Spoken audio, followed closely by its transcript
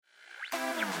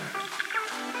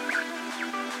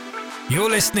You're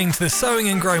listening to the Sowing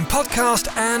and Growing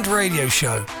podcast and radio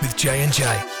show with J&J.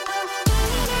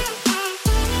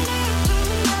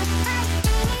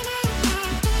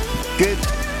 Good,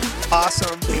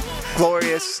 awesome,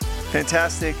 glorious,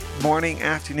 fantastic morning,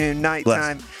 afternoon,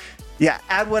 nighttime. Yeah,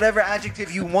 add whatever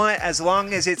adjective you want as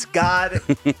long as it's godly.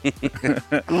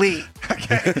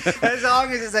 Okay? As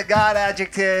long as it's a God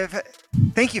adjective.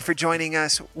 Thank you for joining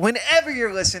us. Whenever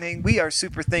you're listening, we are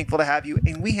super thankful to have you.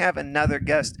 And we have another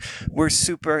guest. We're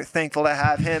super thankful to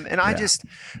have him. And I just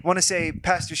want to say,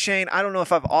 Pastor Shane, I don't know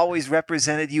if I've always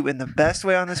represented you in the best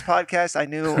way on this podcast. I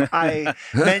knew I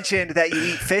mentioned that you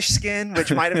eat fish skin,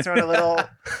 which might have thrown a little...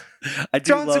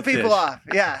 Throwing some people off.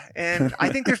 Yeah. And I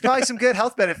think there's probably some good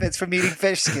health benefits from eating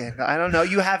fish skin. I don't know.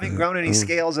 You haven't grown any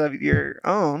scales of your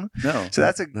own. No. So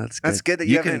that's good that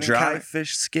you can dry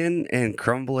fish skin and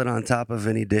crumble it on top of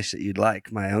any dish that you'd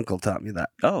like. My uncle taught me that.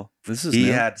 Oh, this is He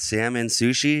new. had salmon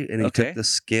sushi and he took the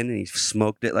skin and he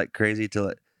smoked it like crazy till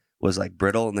it was like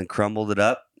brittle and then crumbled it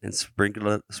up and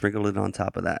sprinkled it on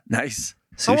top of that. Nice.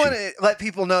 Sushi. I want to let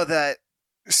people know that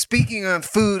speaking of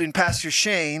food and Pastor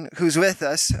Shane, who's with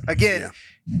us, again,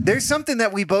 there's something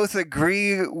that we both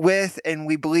agree with and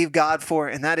we believe God for,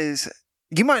 and that is,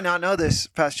 you might not know this,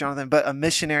 Pastor Jonathan, but a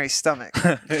missionary stomach.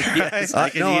 Yes, I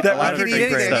can eat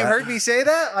anything. You heard me say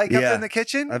that? Like up in the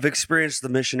kitchen? I've experienced the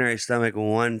missionary stomach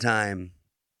one time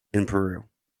in Peru.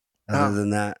 Other than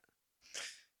that,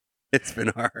 it's been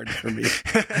hard for me.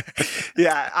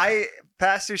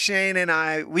 Pastor Shane and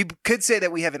I, we could say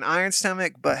that we have an iron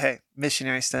stomach, but hey,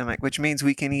 missionary stomach, which means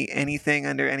we can eat anything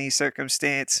under any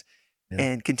circumstance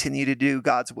and continue to do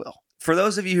God's will. For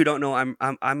those of you who don't know,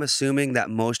 I'm assuming that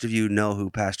most of you know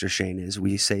who Pastor Shane is.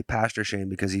 We say Pastor Shane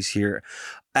because he's here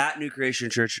at New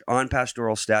Creation Church on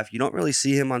pastoral staff. You don't really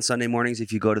see him on Sunday mornings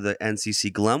if you go to the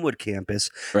NCC Glenwood campus.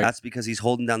 Right. That's because he's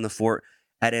holding down the fort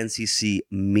at NCC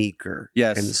Meeker.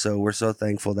 Yes. And so we're so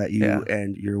thankful that you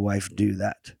and your wife do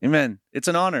that. Amen. It's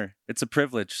an honor. It's a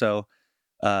privilege. So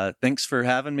thanks for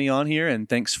having me on here, and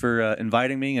thanks for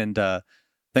inviting me, and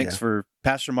thanks for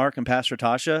Pastor Mark and Pastor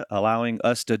Tasha allowing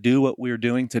us to do what we're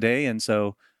doing today. And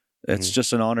so it's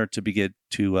just an honor to begin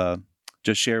to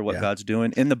just share what God's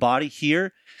doing in the body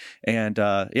here. And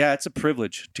it's a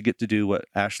privilege to get to do what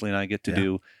Ashley and I get to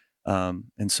do.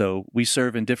 And so we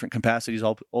serve in different capacities,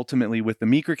 ultimately with the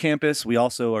Meeker campus. We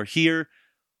also are here,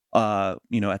 at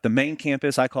the main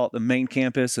campus. I call it the main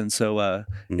campus. And so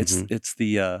it's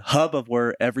the hub of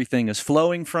where everything is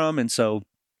flowing from. And so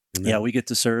we get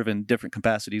to serve in different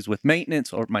capacities with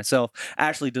maintenance, or myself.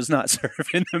 Ashley does not serve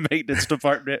in the maintenance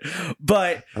department,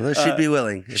 but although she'd be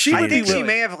willing. She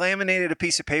may have laminated a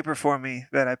piece of paper for me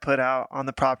that I put out on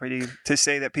the property to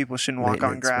say that people shouldn't walk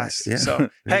on grass. Yeah. So,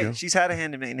 hey, she's had a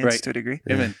hand in maintenance to a degree.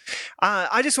 Amen.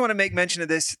 I just want to make mention of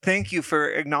this. Thank you for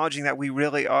acknowledging that we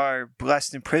really are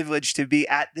blessed and privileged to be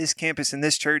at this campus in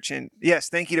this church. And yes,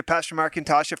 thank you to Pastor Mark and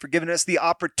Tasha for giving us the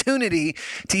opportunity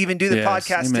to even do the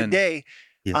podcast today.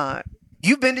 Yeah.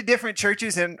 You've been to different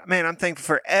churches, and man, I'm thankful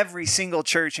for every single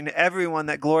church and everyone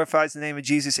that glorifies the name of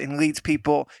Jesus and leads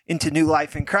people into new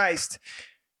life in Christ.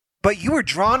 But you were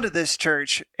drawn to this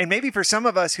church, and maybe for some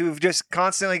of us who've just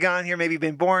constantly gone here, maybe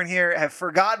been born here, have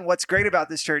forgotten what's great about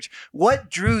this church. What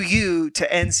drew you to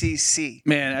NCC?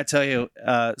 Man, I tell you,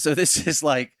 so this is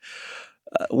like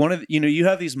one of you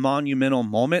have these monumental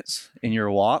moments in your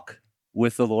walk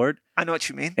with the Lord. I know what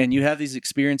you mean. And you have these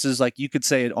experiences, like you could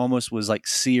say it almost was like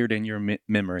seared in your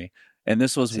memory. And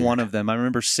this was one of them. I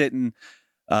remember sitting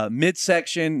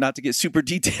midsection, not to get super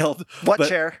detailed. What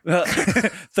chair?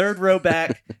 Third row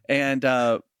back. And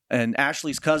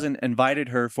Ashley's cousin invited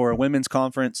her for a women's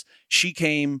conference. She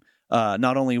came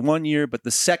not only one year, but the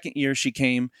second year she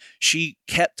came, she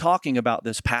kept talking about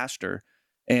this pastor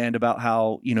and about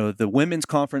how, the women's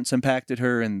conference impacted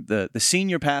her, and the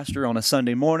senior pastor on a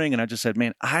Sunday morning. And I just said,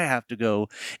 man, I have to go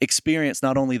experience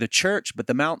not only the church, but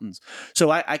the mountains. So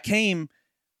I came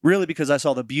really because I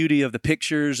saw the beauty of the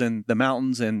pictures and the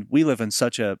mountains, and we live in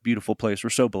such a beautiful place.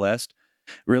 We're so blessed,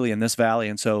 really, in this valley.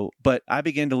 And so, but I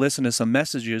began to listen to some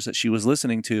messages that she was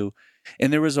listening to,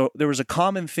 and there was a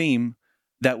common theme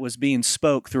that was being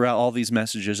spoke throughout all these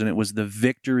messages, and it was the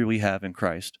victory we have in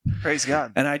Christ. Praise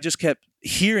God. And I just kept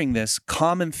hearing this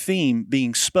common theme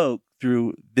being spoke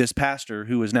through this pastor,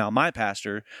 who is now my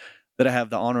pastor, that I have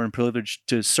the honor and privilege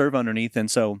to serve underneath. And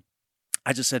so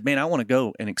I just said, man, I want to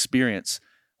go and experience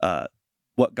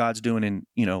what God's doing in,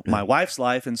 my wife's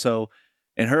life. And so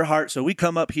in her heart, so we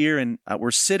come up here and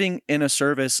we're sitting in a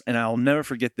service, and I'll never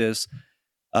forget this.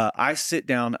 I sit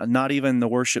down, not even the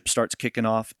worship starts kicking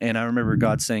off, and I remember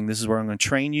God saying, this is where I'm going to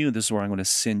train you, this is where I'm going to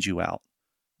send you out.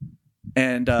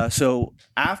 And so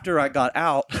after I got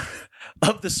out,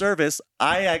 of the service,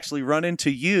 I actually run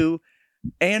into you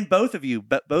and both of you,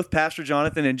 both Pastor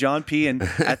Jonathan and John P. And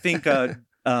I think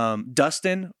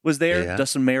Dustin was there. Yeah.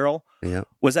 Dustin Merrill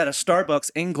was at a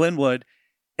Starbucks in Glenwood.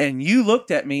 And you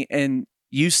looked at me and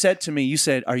you said to me, you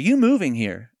said, "Are you moving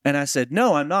here?" And I said,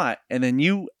 "No, I'm not." And then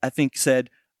you, I think, said,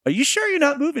 "Are you sure you're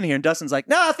not moving here?" And Dustin's like,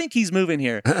 "No, I think he's moving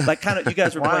here." Like, kind of, you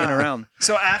guys were playing around.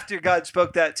 So after God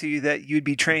spoke that to you, that you'd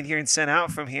be trained here and sent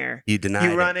out from here, You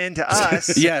denied you run into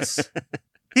us. Yes.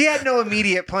 He had no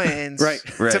immediate plans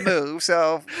to move,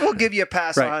 so we'll give you a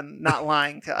pass on not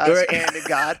lying to us and to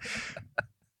God.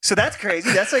 So that's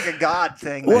crazy. That's like a God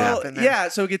thing. Well, yeah.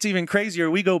 So it gets even crazier.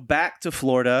 We go back to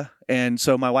Florida. And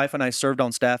so my wife and I served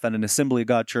on staff at an Assembly of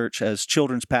God church as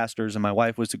children's pastors. And my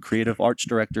wife was the creative arts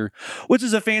director, which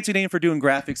is a fancy name for doing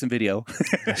graphics and video.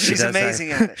 She's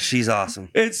amazing at it. She's awesome.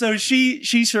 And so she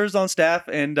serves on staff,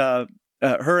 and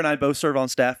her and I both serve on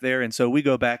staff there. And so we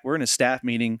go back. We're in a staff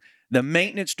meeting. The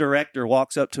maintenance director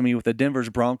walks up to me with a Denver's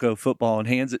Bronco football and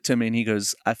hands it to me. And he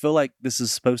goes, "I feel like this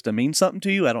is supposed to mean something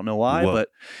to you. I don't know why, but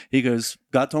he goes,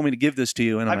 God told me to give this to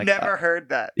you." And I've never heard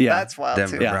that. Yeah. That's wild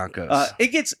Denver too. Broncos.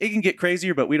 It can get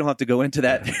crazier, but we don't have to go into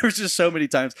that. There's just so many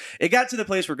times. It got to the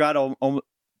place where God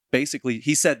basically,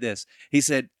 he said this. He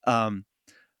said,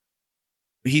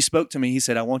 he spoke to me. He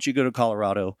said, "I want you to go to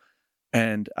Colorado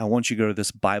and I want you to go to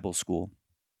this Bible school."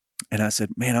 And I said,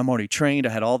 "Man, I'm already trained.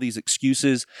 I had all these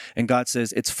excuses." And God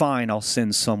says, "It's fine. I'll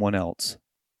send someone else."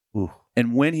 Ooh.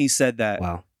 And when he said that,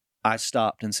 Wow. I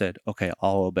stopped and said, "Okay,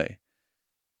 I'll obey."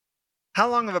 How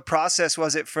long of a process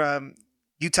was it from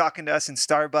you talking to us in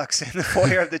Starbucks in the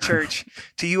foyer of the church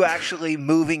to you actually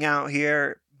moving out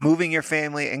here, moving your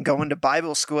family, and going to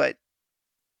Bible school at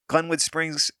Glenwood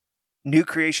Springs New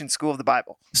Creation School of the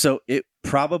Bible? So it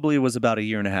probably was about a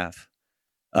year and a half.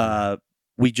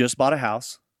 We just bought a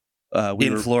house.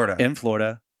 In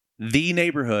Florida, the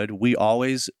neighborhood we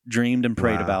always dreamed and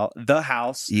prayed about, the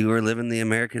house. You were living the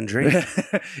American dream.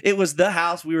 It was the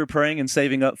house we were praying and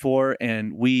saving up for,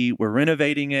 and we were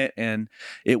renovating it, and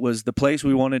it was the place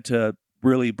we wanted to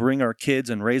really bring our kids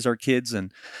and raise our kids.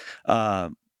 And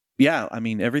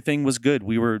everything was good.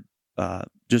 We were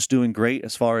just doing great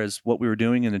as far as what we were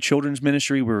doing in the children's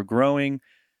ministry. We were growing.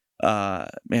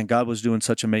 Man, God was doing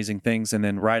such amazing things. And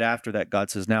then right after that, God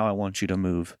says, "Now I want you to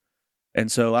move." And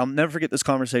so I'll never forget this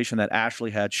conversation that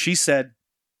Ashley had. She said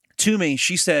to me,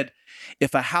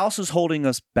 "If a house is holding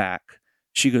us back,"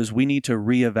 she goes, "we need to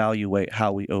reevaluate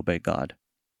how we obey God."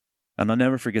 And I'll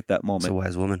never forget that moment. It's a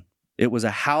wise woman. It was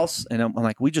a house, and I'm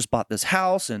like, we just bought this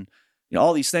house and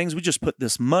all these things. We just put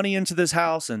this money into this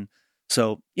house. And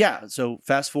so, so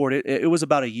fast forward, it was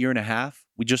about a year and a half.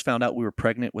 We just found out we were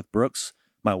pregnant with Brooks.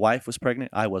 My wife was pregnant.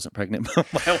 I wasn't pregnant.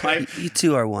 My wife. You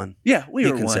two are one. Yeah, we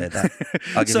were one. You can say that.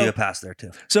 I'll give you a pass there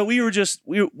too. So we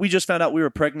just found out we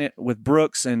were pregnant with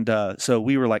Brooks, and so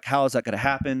we were like, "How is that going to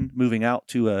happen?" Moving out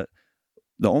to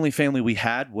the only family we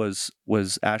had was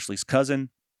Ashley's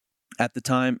cousin at the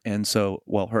time, and so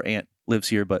her aunt lives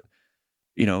here, but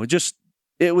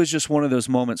it was just one of those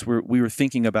moments where we were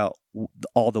thinking about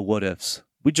all the what ifs.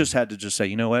 We just had to just say,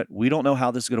 you know what? We don't know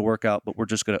how this is going to work out, but we're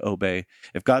just going to obey.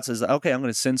 If God says, "Okay, I'm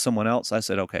going to send someone else," I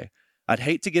said, "Okay." I'd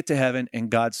hate to get to heaven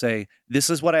and God say, "This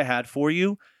is what I had for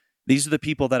you. These are the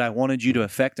people that I wanted you to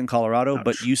affect in Colorado,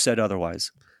 but you said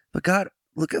otherwise." But God,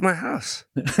 look at my house.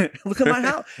 Look at my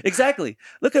house. Exactly.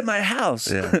 Look at my house.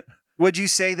 Yeah. Would you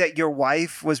say that your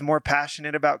wife was more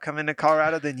passionate about coming to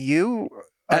Colorado than you?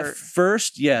 At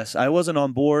first, yes. I wasn't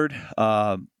on board.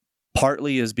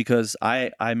 Partly is because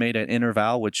I made an inner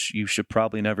vow, which you should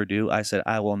probably never do. I said,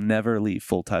 I will never leave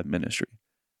full-time ministry.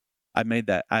 I made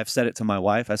that. I've said it to my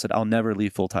wife. I said, I'll never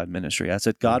leave full-time ministry. I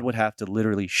said, God would have to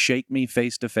literally shake me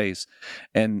face to face.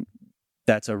 And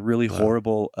that's a really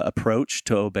horrible approach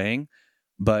to obeying.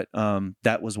 But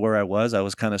that was where I was. I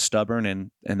was kind of stubborn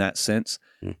in that sense.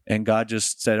 And God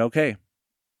just said, "Okay,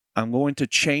 I'm going to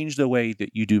change the way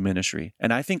that you do ministry."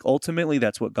 And I think ultimately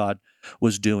that's what God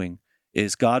was doing.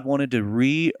 Is God wanted to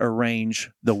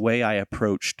rearrange the way I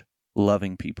approached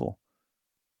loving people.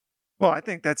 Well, I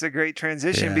think that's a great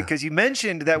transition because you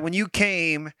mentioned that when you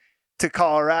came to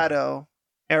Colorado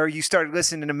or you started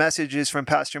listening to messages from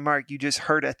Pastor Mark, you just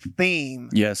heard a theme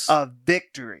of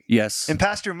victory. Yes. And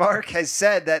Pastor Mark has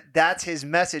said that that's his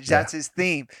message. That's his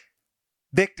theme.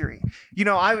 Victory.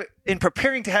 In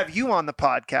preparing to have you on the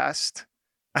podcast,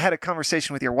 I had a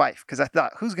conversation with your wife because I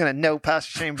thought, who's going to know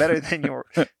Pastor Shane better than your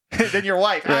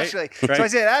wife, right, Ashley. Right. So I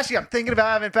said, "Ashley, I'm thinking about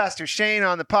having Pastor Shane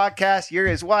on the podcast. You're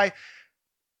his wife.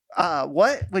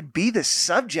 What would be the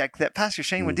subject that Pastor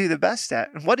Shane would do the best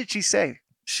at?" And what did she say?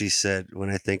 She said, "When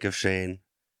I think of Shane,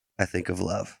 I think of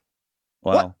love."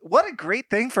 Wow. What a great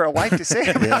thing for a wife to say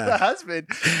about Yeah. a husband.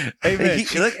 Amen.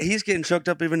 Look, he's getting choked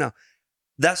up even now.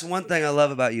 That's one thing I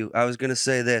love about you. I was going to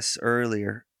say this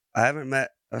earlier. I haven't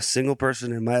met a single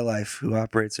person in my life who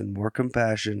operates in more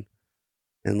compassion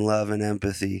and love and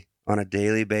empathy on a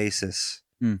daily basis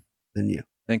than you.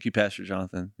 Thank you, Pastor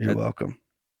Jonathan. You're welcome.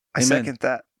 I Amen. second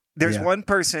that. There's Yeah. one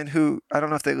person who, I don't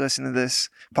know if they listen to this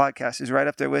podcast, is right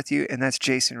up there with you, and that's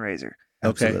Jason Razor.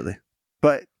 Okay. Absolutely.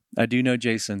 But I do know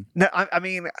Jason. no, I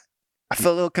mean, I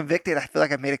feel a little convicted. I feel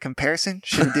like I made a comparison.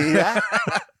 Shouldn't do that.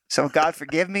 So God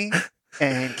forgive me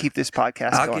and keep this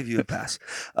podcast I'll going. give you a pass.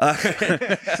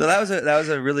 So that was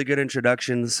a really good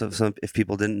introduction. So if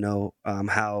people didn't know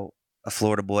how a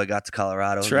Florida boy got to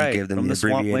Colorado, That's right. you gave them From the the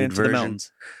swampland abbreviated to the version.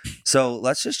 mountains. So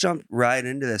let's just jump right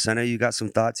into this. I know you got some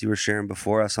thoughts you were sharing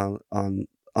before us on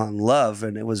love,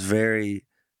 and it was very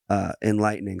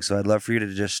enlightening. So I'd love for you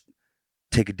to just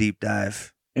take a deep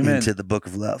dive Amen. into the book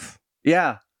of love.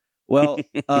 Yeah. Well,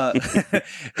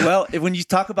 when you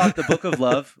talk about the book of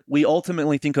love, we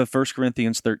ultimately think of 1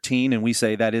 Corinthians 13, and we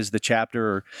say that is the chapter,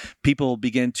 or people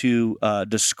begin to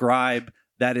describe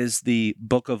that is the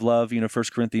book of love, 1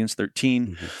 Corinthians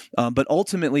 13. Mm-hmm. But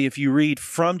ultimately, if you read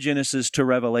from Genesis to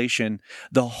Revelation,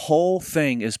 the whole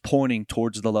thing is pointing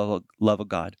towards the love of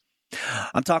God.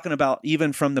 I'm talking about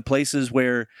even from the places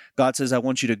where God says, I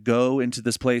want you to go into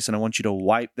this place and I want you to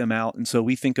wipe them out. And so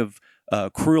we think of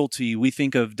cruelty. We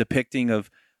think of depicting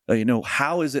of,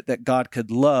 how is it that God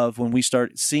could love when we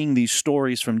start seeing these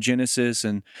stories from Genesis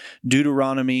and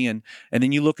Deuteronomy. And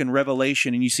then you look in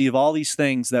Revelation and you see of all these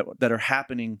things that are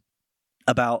happening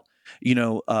about,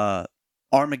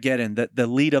 Armageddon, the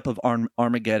lead up of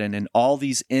Armageddon, and all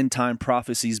these end time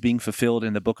prophecies being fulfilled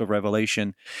in the book of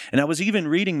Revelation. And I was even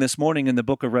reading this morning in the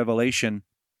book of Revelation,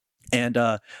 and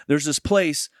there's this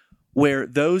place where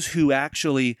those who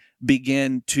actually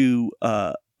begin to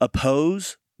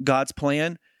oppose God's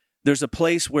plan, there's a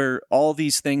place where all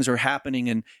these things are happening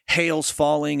and hail's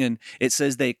falling, and it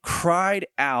says they cried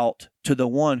out to the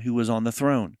one who was on the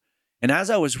throne. And as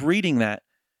I was reading that,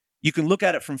 you can look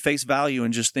at it from face value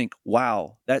and just think,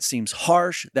 wow, that seems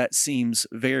harsh. That seems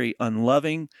very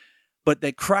unloving. But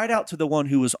they cried out to the one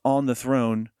who was on the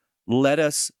throne, let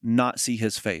us not see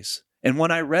his face. And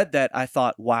when I read that, I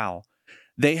thought, wow,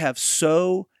 they have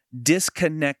so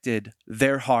disconnected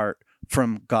their heart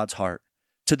from God's heart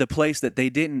to the place that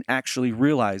they didn't actually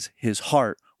realize his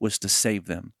heart was to save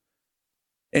them.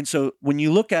 And so when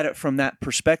you look at it from that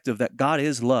perspective that God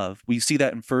is love, we see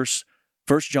that in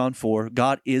 1 John 4,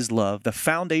 God is love, the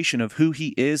foundation of who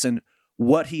he is and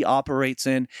what he operates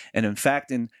in, and in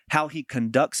fact, in how he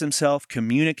conducts himself,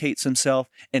 communicates himself,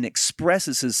 and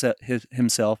expresses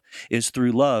himself is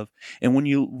through love. And when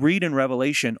you read in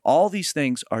Revelation, all these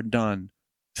things are done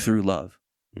through love.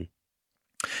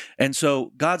 And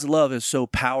so God's love is so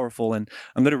powerful. And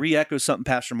I'm going to re-echo something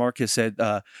Pastor Mark has said.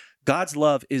 God's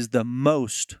love is the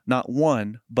most, not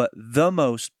one, but the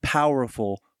most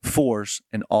powerful force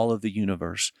in all of the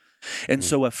universe. And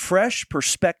so a fresh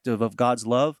perspective of God's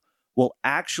love will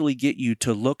actually get you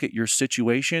to look at your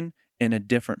situation in a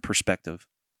different perspective.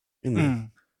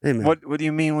 Amen. Amen. What do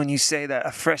you mean when you say that?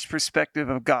 A fresh perspective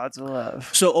of God's love.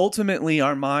 So ultimately,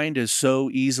 our mind is so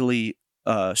easily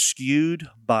skewed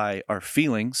by our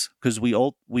feelings, because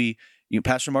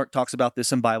Pastor Mark talks about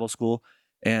this in Bible school,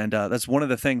 and that's one of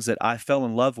the things that I fell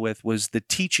in love with was the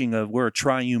teaching of we're a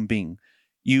triune being.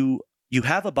 You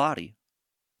have a body,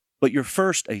 but you're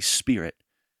first a spirit.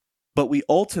 But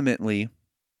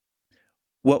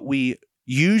what we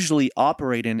usually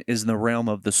operate in is in the realm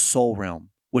of the soul realm,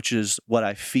 which is what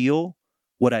I feel,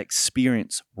 what I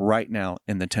experience right now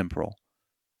in the temporal.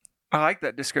 I like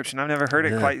that description. I've never heard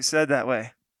it quite said that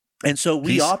way. And so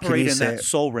we operate in that it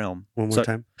soul realm. one more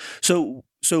time? So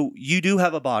you do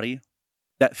have a body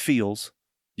that feels,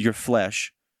 your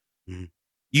flesh. Mhm.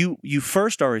 You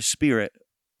first are a spirit,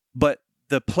 but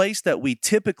the place that we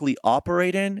typically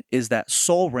operate in is that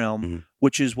soul realm,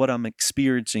 which is what I'm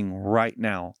experiencing right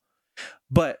now.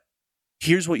 But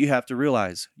here's what you have to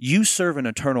realize. You serve an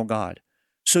eternal God.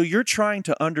 So you're trying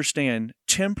to understand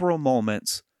temporal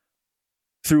moments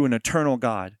through an eternal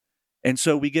God. And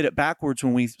so we get it backwards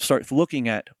when we start looking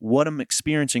at what I'm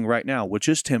experiencing right now, which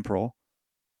is temporal.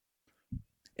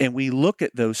 And we look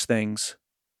at those things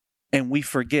and we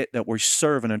forget that we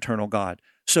serve an eternal God.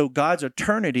 So God's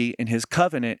eternity and his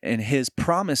covenant and his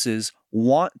promises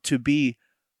want to be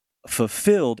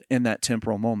fulfilled in that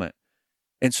temporal moment.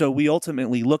 And so we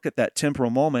ultimately look at that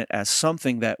temporal moment as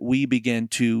something that we begin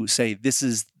to say, this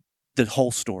is the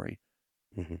whole story.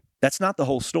 Mm-hmm. That's not the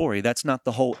whole story. That's not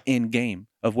the whole end game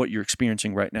of what you're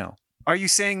experiencing right now. Are you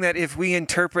saying that if we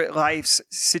interpret life's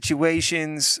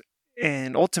situations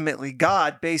and ultimately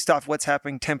God, based off what's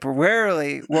happening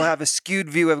temporarily, will have a skewed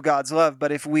view of God's love.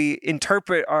 But if we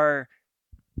interpret our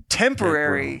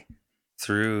temporary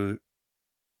through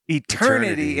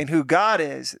eternity and who God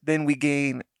is, then we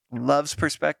gain love's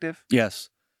perspective. Yes.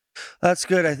 That's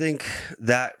good. I think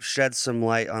that sheds some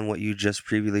light on what you just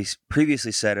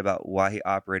previously said about why he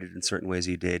operated in certain ways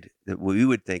he did. That we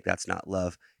would think that's not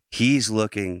love. He's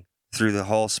looking through the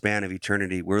whole span of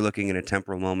eternity. We're looking in a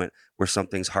temporal moment where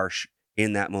something's harsh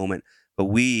in that moment, but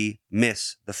we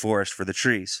miss the forest for the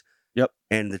trees. Yep.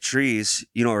 And the trees,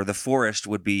 or the forest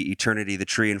would be eternity. The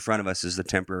tree in front of us is the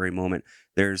temporary moment.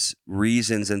 There's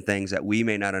reasons and things that we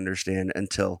may not understand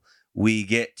until we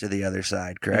get to the other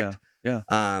side, correct? Yeah.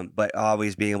 But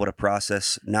always being able to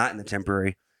process, not in the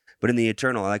temporary, but in the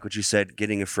eternal. I like what you said,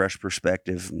 getting a fresh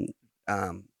perspective.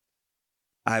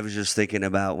 I was just thinking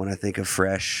about when I think of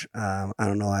fresh, I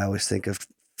don't know, I always think of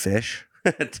fish,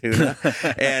 tuna.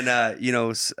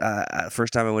 And,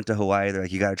 first time I went to Hawaii, they're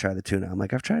like, you got to try the tuna. I'm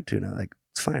like, I've tried tuna. Like,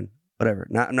 it's fine. Whatever.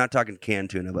 I'm not talking canned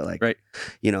tuna, but like, right.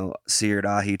 Seared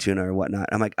ahi tuna or whatnot.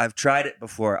 I'm like, I've tried it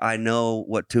before. I know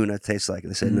what tuna tastes like. And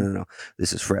they said, no,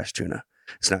 this is fresh tuna.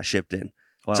 It's not shipped in.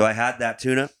 Wow. So I had that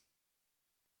tuna.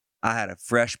 I had a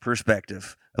fresh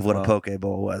perspective of what a poke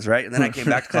bowl was, right? And then I came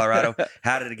back to Colorado,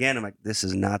 had it again. I'm like, this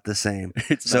is not the same.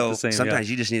 It's not the same, sometimes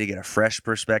you just need to get a fresh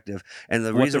perspective. And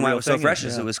the reason why it was so fresh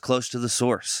is it was close to the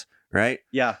source, right?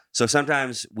 Yeah. So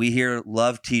sometimes we hear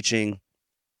love teaching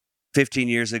 15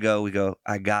 years ago, we go,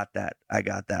 I got that.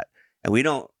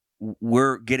 And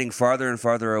we're getting farther and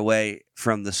farther away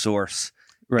from the source.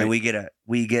 Right. And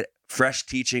we get fresh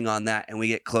teaching on that, and we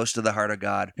get close to the heart of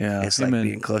God. Yeah. It's like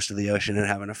being close to the ocean and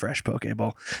having a fresh poke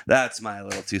bowl. That's my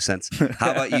little 2 cents.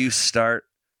 How about you start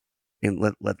and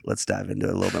let's dive into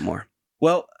it a little bit more.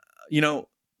 Well,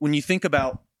 when you think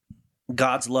about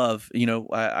God's love,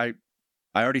 I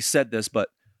already said this, but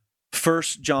 1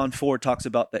 John 4 talks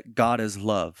about that God is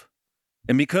love.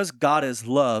 And because God is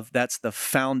love, that's the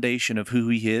foundation of who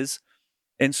he is.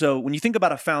 And so when you think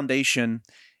about a foundation,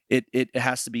 it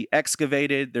has to be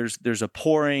excavated. There's a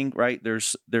pouring, right?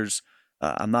 There's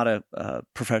I'm not a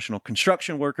professional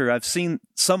construction worker. I've seen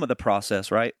some of the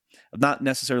process, right? I've not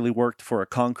necessarily worked for a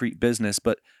concrete business,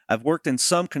 but I've worked in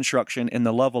some construction in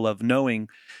the level of knowing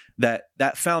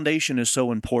that foundation is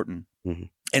so important. Mm-hmm.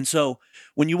 And so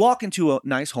when you walk into a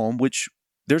nice home, which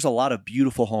there's a lot of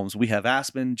beautiful homes. We have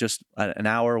Aspen just an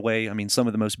hour away. I mean, some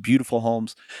of the most beautiful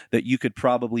homes that you could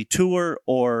probably tour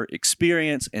or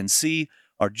experience and see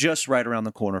are just right around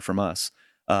the corner from us.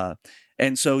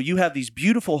 And so you have these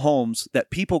beautiful homes that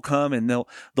people come and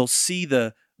they'll see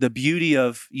the beauty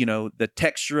of, the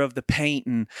texture of the paint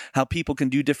and how people can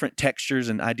do different textures.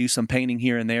 And I do some painting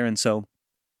here and there. And so,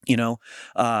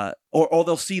 or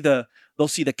they'll see the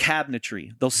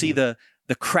cabinetry. They'll see the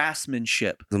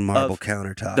craftsmanship, the marble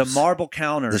countertops, the marble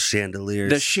counters, the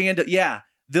chandeliers, yeah.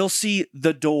 They'll see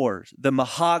the doors, the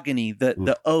mahogany,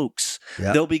 the oaks.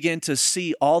 Yep. They'll begin to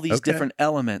see all these different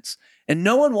elements. And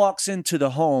no one walks into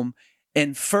the home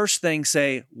and first thing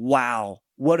say, wow,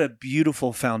 what a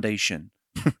beautiful foundation.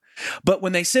 But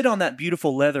when they sit on that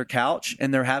beautiful leather couch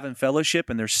and they're having fellowship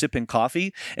and they're sipping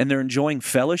coffee and they're enjoying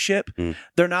fellowship,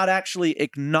 they're not actually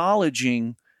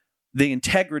acknowledging the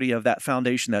integrity of that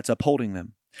foundation that's upholding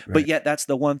them. Right. But yet that's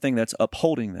the one thing that's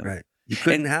upholding them. Right. You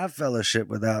couldn't have fellowship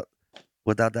without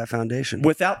that foundation.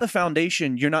 Without the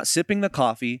foundation, you're not sipping the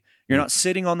coffee. You're not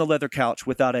sitting on the leather couch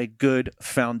without a good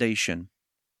foundation.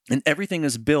 And everything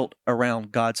is built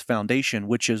around God's foundation,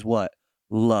 which is what?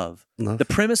 Love. The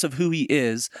premise of who he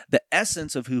is, the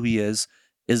essence of who he is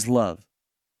love.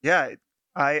 Yeah.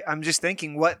 I'm just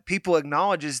thinking what people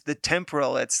acknowledge is the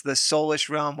temporal. It's the soulish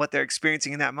realm, what they're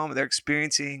experiencing in that moment. They're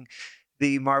experiencing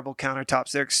the marble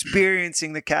countertops. They're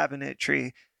experiencing the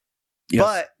cabinetry. Yes.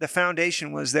 But the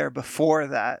foundation was there before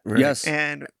that. Right. Yes.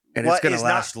 And it's going to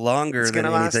last longer than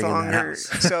anything in that house.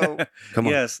 So come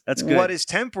on. Yes, that's good. What is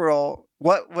temporal,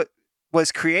 what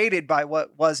was created by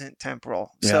what wasn't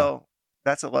temporal. Yeah. So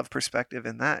that's a love perspective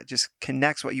in that. It just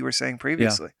connects what you were saying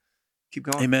previously. Yeah. Keep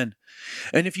going. Amen.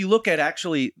 And if you look at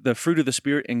actually the fruit of the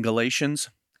Spirit in Galatians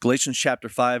chapter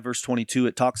 5, verse 22,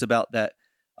 it talks about that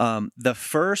the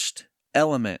first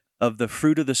element of the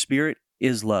fruit of the Spirit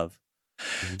is love.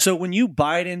 Mm-hmm. So when you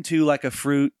bite into like a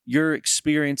fruit, you're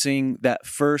experiencing that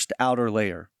first outer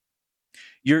layer.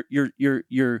 You're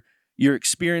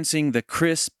experiencing the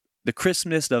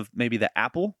crispness of maybe the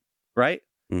apple, right?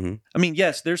 Mm-hmm. I mean,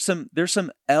 yes, there's some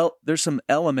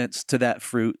elements to that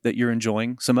fruit that you're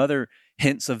enjoying, some other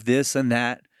hints of this and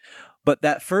that, but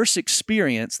that first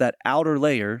experience, that outer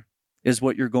layer, is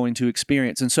what you're going to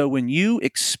experience. And so when you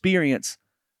experience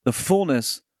the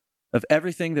fullness of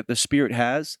everything that the Spirit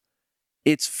has,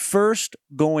 it's first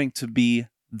going to be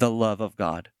the love of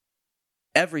God.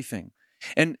 Everything.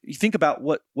 And you think about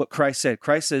what Christ said.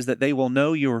 Christ says that they will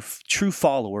know you're true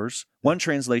followers. One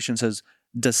translation says,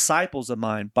 disciples of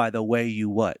mine by the way you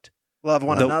what? Love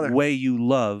one another. The way you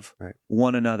love Right.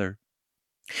 one another.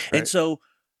 Right. And so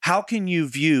how can you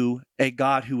view a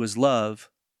God who is love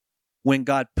when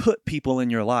God put people in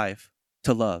your life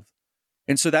to love?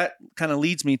 And so that kind of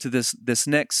leads me to this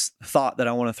next thought that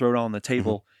I want to throw on the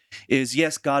table is,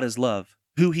 yes, God is love.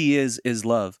 Who he is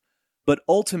love. But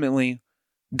ultimately,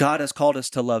 God has called us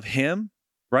to love him,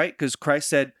 right? Because Christ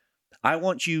said, I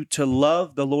want you to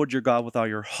love the Lord your God with all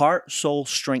your heart, soul,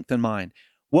 strength, and mind.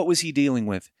 What was he dealing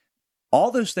with?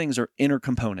 All those things are inner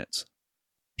components.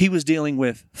 He was dealing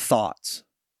with thoughts,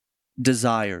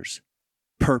 desires,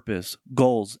 purpose,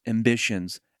 goals,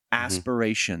 ambitions,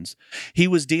 aspirations. He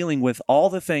was dealing with all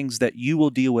the things that you will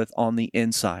deal with on the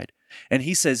inside. And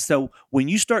he says, so when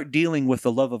you start dealing with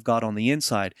the love of God on the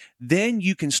inside, then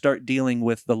you can start dealing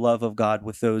with the love of God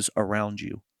with those around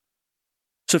you.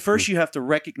 So first you have to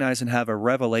recognize and have a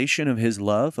revelation of his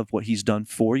love, of what he's done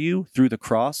for you through the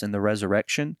cross and the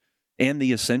resurrection and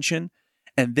the ascension.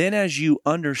 And then as you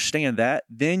understand that,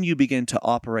 then you begin to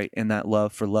operate in that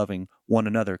love for loving one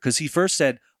another. Because he first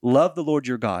said, love the Lord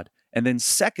your God. And then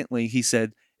secondly, he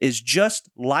said, is just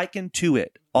likened to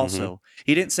it also.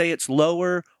 He didn't say it's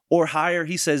lower or higher.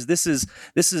 He says this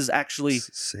is actually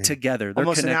Same. together. They're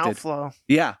Almost connected. an outflow.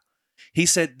 Yeah. He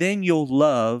said, then you'll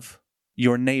love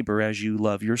your neighbor as you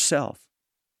love yourself.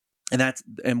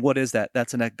 And what is that?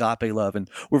 That's an agape love. And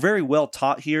we're very well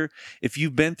taught here. If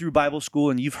you've been through Bible school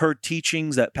and you've heard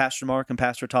teachings that Pastor Mark and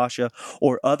Pastor Tasha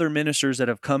or other ministers that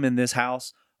have come in this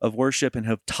house of worship and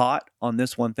have taught on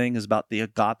this one thing is about the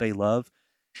agape love.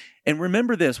 And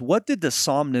remember this, what did the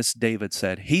psalmist David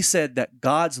said? He said that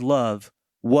God's love,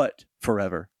 what?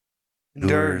 Forever.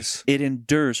 Endures. It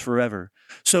endures forever.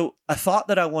 So a thought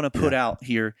that I want to put out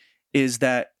here is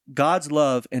that God's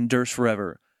love endures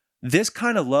forever. This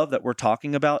kind of love that we're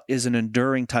talking about is an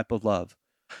enduring type of love.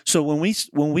 So when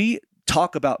we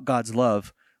talk about God's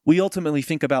love, we ultimately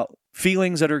think about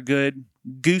feelings that are good,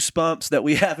 goosebumps that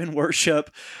we have in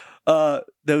worship,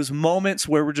 those moments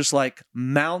where we're just like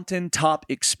mountaintop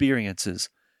experiences.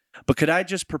 But could I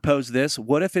just propose this?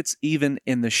 What if it's even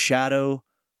in the shadow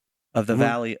of the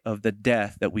valley of the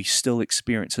death that we still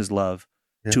experience his love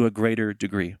to a greater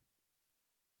degree?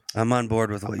 I'm on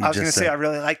board with what you I was just going to said. say, I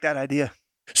really like that idea.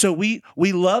 So we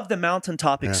love the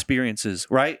mountaintop experiences,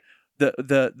 right?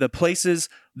 The places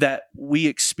that we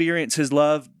experience his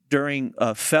love during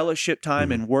fellowship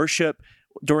time and worship,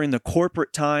 during the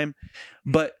corporate time.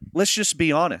 But let's just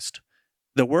be honest.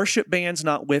 The worship band's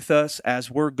not with us as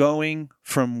we're going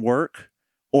from work,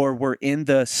 or we're in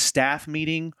the staff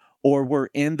meeting, or we're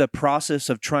in the process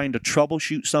of trying to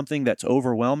troubleshoot something that's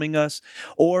overwhelming us,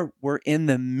 or we're in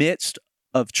the midst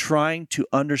of trying to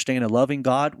understand a loving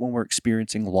God when we're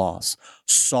experiencing loss,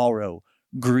 sorrow,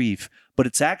 grief. But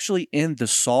it's actually in the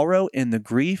sorrow and the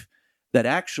grief that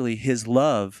actually his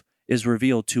love is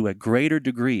revealed to a greater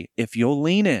degree. If you'll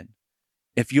lean in,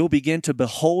 if you'll begin to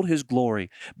behold his glory,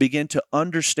 begin to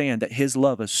understand that his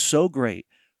love is so great,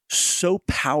 so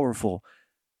powerful,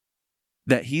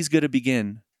 that he's going to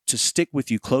begin to stick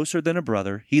with you closer than a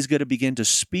brother. He's going to begin to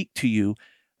speak to you,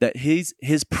 that his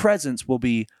presence will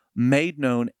be made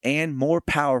known and more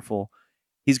powerful.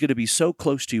 He's going to be so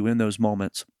close to you in those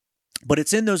moments. But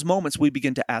it's in those moments we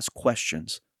begin to ask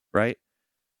questions, right?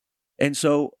 And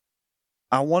so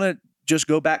I want to just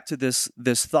go back to this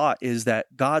thought, is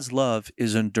that God's love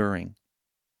is enduring.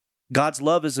 God's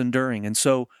love is enduring. And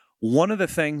so one of the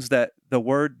things that the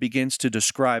word begins to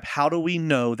describe, how do we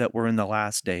know that we're in the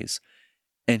last days?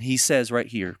 And he says right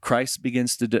here, Christ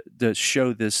begins to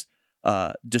show this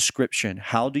description.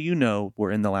 How do you know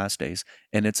we're in the last days?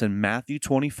 And it's in Matthew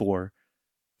 24:12.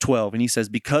 And he says,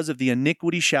 because of the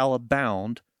iniquity shall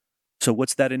abound. So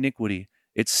what's that iniquity?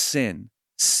 It's sin,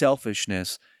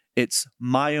 selfishness. It's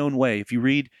my own way. If you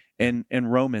read in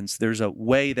Romans, there's a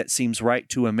way that seems right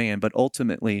to a man, but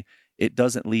ultimately it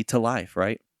doesn't lead to life,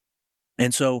 right?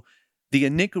 And so the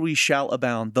iniquity shall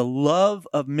abound. The love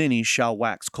of many shall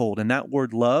wax cold. And that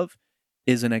word love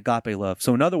is an agape love.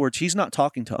 So in other words, he's not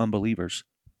talking to unbelievers.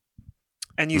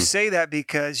 And you say that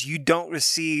because you don't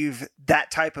receive that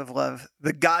type of love,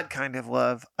 the God kind of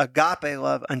love, agape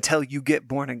love, until you get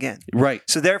born again. Right.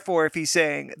 So therefore, if he's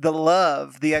saying the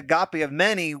love, the agape of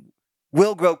many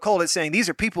will grow cold, it's saying these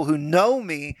are people who know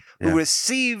me, who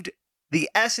received the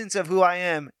essence of who I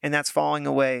am, and that's falling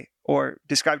away. Or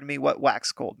describe to me what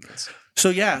wax cold means. So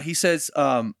yeah, he says,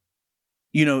 the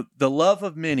love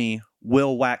of many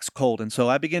will wax cold. And so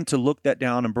I begin to look that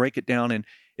down and break it down. And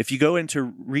if you go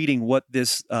into reading what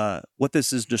this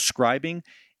is describing,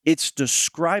 it's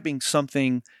describing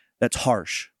something that's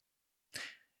harsh.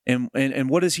 And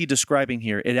what is he describing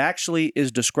here? It actually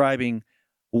is describing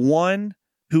one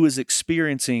who is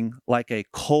experiencing like a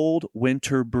cold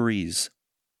winter breeze.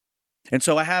 And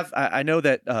so I know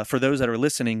that for those that are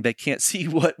listening, they can't see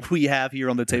what we have here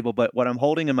on the table, but what I'm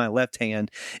holding in my left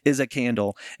hand is a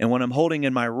candle, and what I'm holding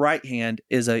in my right hand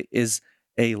is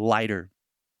a lighter.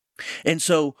 And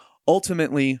so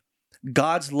ultimately,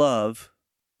 God's love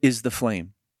is the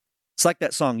flame. It's like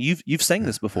that song. You've sang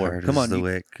this before. Heart Come is on, the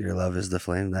wick, your love is the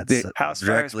flame. That's House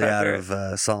directly fires, out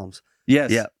Pat of Psalms.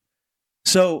 yes, Yeah.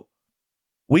 So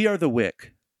we are the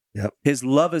wick. Yep. His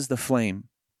love is the flame.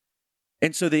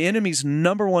 And so the enemy's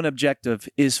number one objective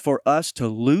is for us to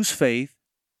lose faith,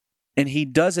 and he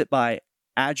does it by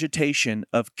agitation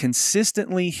of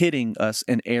consistently hitting us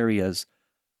in areas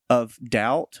of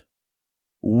doubt,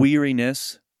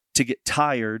 weariness, to get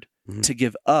tired, to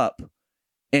give up,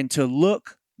 and to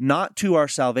look not to our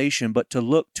salvation, but to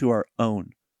look to our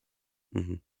own.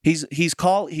 Mm-hmm. He's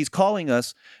calling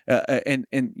us,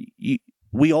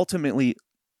 we ultimately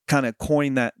kind of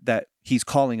coin that he's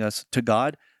calling us to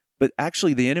God. But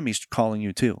actually, the enemy's calling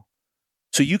you too.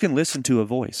 So you can listen to a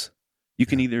voice. You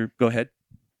can either, go ahead.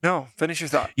 No, finish your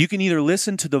thought. You can either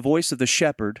listen to the voice of the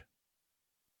shepherd,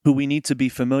 who we need to be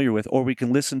familiar with, or we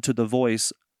can listen to the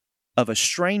voice of a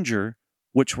stranger,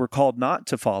 which we're called not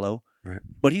to follow. Right.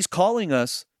 But he's calling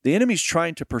us, the enemy's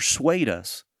trying to persuade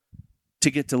us to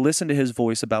get to listen to his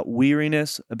voice about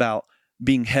weariness, about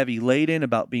being heavy laden,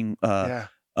 about being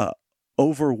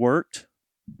overworked.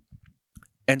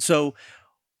 And so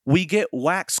we get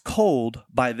wax cold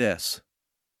by this.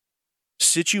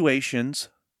 Situations,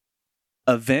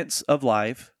 events of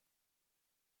life,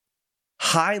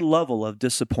 high level of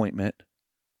disappointment,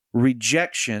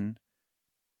 rejection,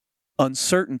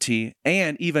 uncertainty,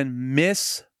 and even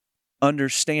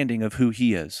misunderstanding of who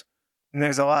he is. And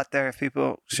there's a lot there if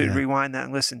people should rewind that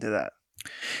and listen to that.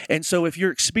 And so if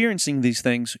you're experiencing these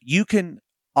things, you can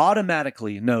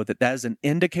automatically know that that is an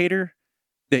indicator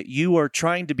that you are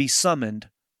trying to be summoned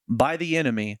by the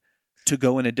enemy to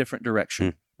go in a different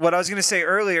direction. What I was going to say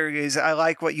earlier is I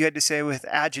like what you had to say with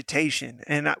agitation.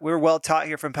 And we're well taught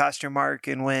here from Pastor Mark.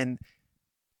 And when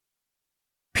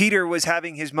Peter was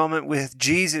having his moment with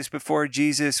Jesus before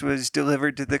Jesus was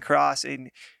delivered to the cross,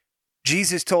 and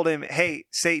Jesus told him, hey,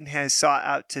 Satan has sought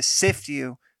out to sift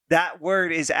you. That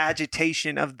word is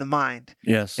agitation of the mind.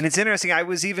 Yes. And it's interesting. I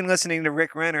was even listening to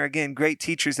Rick Renner, again, great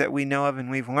teachers that we know of and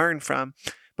we've learned from.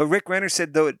 But Rick Renner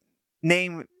said the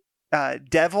name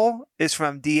devil is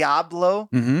from Diablo,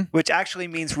 which actually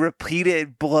means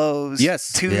repeated blows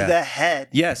to the head.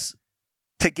 Yes.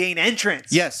 To gain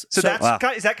entrance. Yes. So that's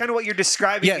is that kind of what you're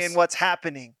describing in what's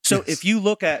happening? So if you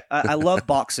look at, I love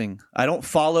boxing. I don't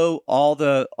follow all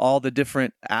the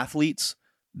different athletes.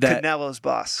 Canelo's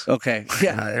boss. Okay.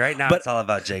 Yeah. Right now it's all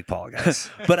about Jake Paul, guys.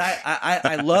 But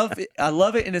I love it. I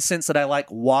love it in a sense that I like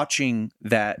watching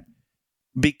that,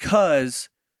 because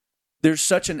there's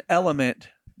such an element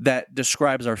that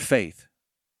describes our faith.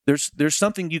 There's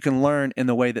something you can learn in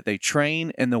the way that they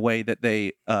train, in the way that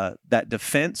they that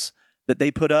defense that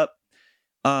they put up,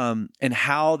 and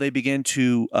how they begin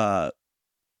to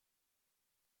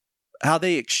how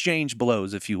they exchange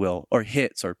blows, if you will, or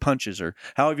hits or punches, or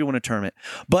however you want to term it.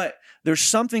 But there's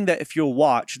something that if you'll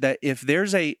watch, that if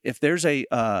there's an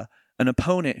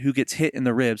opponent who gets hit in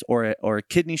the ribs, or a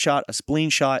kidney shot, a spleen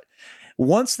shot,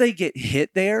 once they get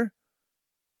hit there,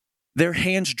 their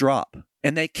hands drop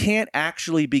and they can't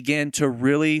actually begin to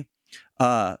really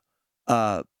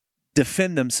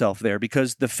defend themselves there,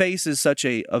 because the face is such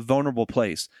a vulnerable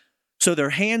place. So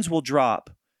their hands will drop,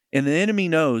 and the enemy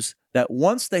knows that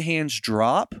once the hands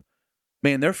drop,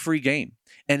 man, they're free game.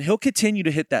 And he'll continue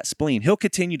to hit that spleen. He'll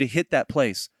continue to hit that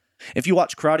place. If you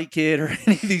watch Karate Kid or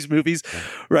any of these movies,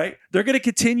 right, they're going to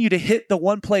continue to hit the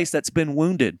one place that's been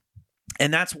wounded.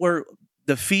 And that's where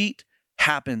defeat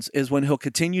happens, is when he'll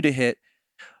continue to hit.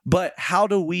 But how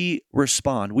do we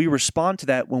respond? We respond to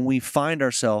that when we find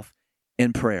ourselves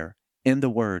in prayer, in the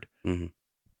Word,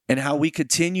 and how we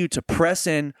continue to press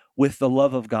in with the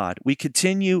love of God. We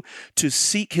continue to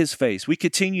seek His face. We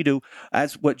continue to,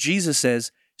 as what Jesus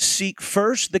says, seek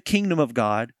first the kingdom of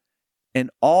God and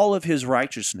all of His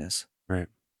righteousness. Right.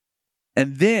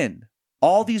 And then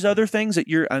all these other things that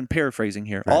I'm paraphrasing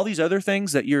here, all these other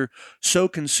things that you're so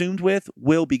consumed with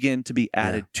will begin to be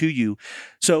added to you.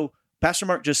 So Pastor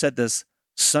Mark just said this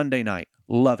Sunday night.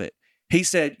 Love it. He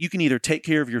said, you can either take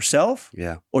care of yourself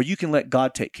or you can let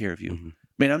God take care of you.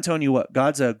 Man, I'm telling you what,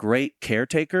 God's a great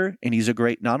caretaker, and he's a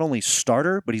great, not only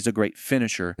starter, but he's a great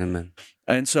finisher. Amen.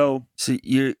 And so,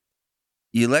 you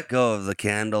let go of the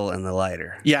candle and the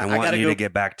lighter. Yeah, I I want gotta you go- to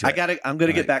get back to it. I'm going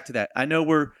to get Right. back to that. I know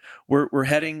we're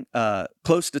heading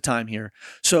close to time here.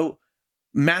 So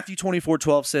Matthew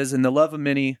 24:12 says, "And the love of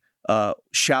many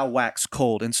shall wax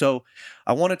cold." And so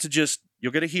I wanted to just,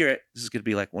 you're going to hear it. This is going to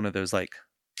be like one of those, like,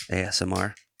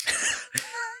 ASMR.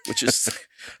 which is,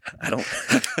 I'm not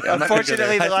gonna go there.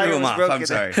 Unfortunately, the I line threw him was off. broken. I'm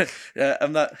sorry.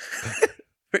 I'm not.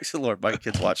 Praise the Lord. My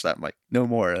kids watch that. I'm like, no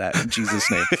more of that in Jesus'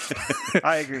 name.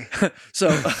 I agree. So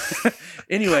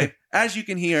anyway, as you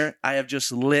can hear, I have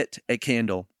just lit a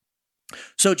candle.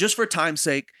 So just for time's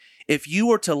sake, if you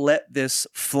were to let this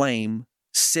flame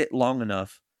sit long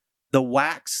enough, the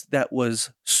wax that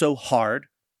was so hard,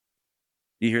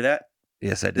 you hear that?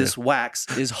 Yes, I do. This wax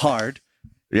is hard,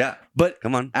 Yeah. but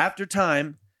Come on. after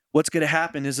time, what's going to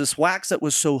happen is this wax that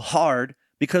was so hard,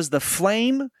 because the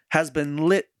flame has been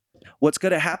lit, what's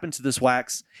going to happen to this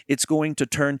wax, it's going to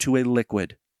turn to a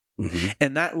liquid. Mhm.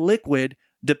 And that liquid,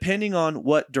 depending on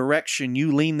what direction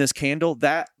you lean this candle,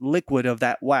 that liquid of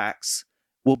that wax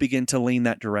will begin to lean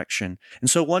that direction. And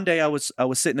so one day I was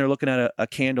sitting there looking at a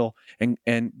candle,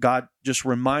 and God just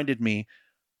reminded me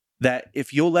that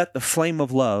if you'll let the flame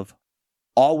of love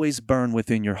always burn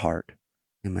within your heart,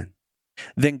 Amen.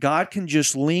 then God can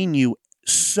just lean you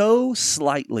so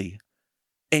slightly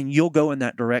and you'll go in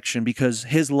that direction, because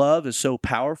his love is so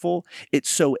powerful. It's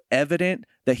so evident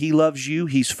that he loves you.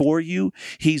 He's for you.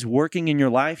 He's working in your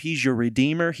life. He's your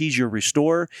redeemer. He's your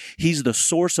restorer. He's the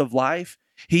source of life.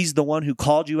 He's the one who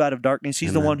called you out of darkness.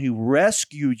 He's the Amen. one who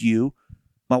rescued you.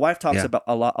 My wife talks Yeah. about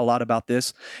a lot about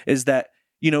this, is that,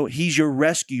 he's your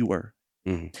rescuer.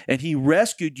 Mhm. And he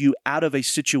rescued you out of a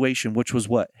situation, which was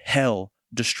what? Hell,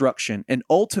 destruction. And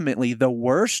ultimately, the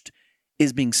worst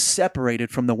is being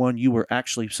separated from the one you were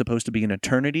actually supposed to be in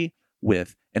eternity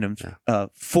with and in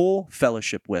full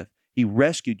fellowship with. He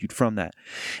rescued you from that.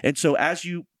 And so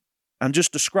I'm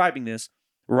just describing this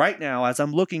right now, as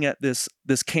I'm looking at this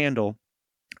candle,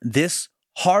 this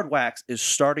hard wax is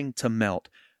starting to melt.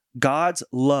 God's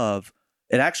love,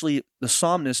 the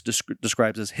psalmist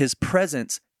describes as his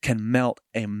presence can melt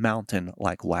a mountain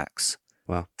like wax.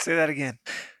 Wow. Say that again.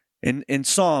 In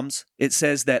Psalms, it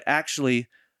says that actually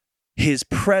his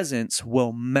presence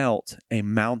will melt a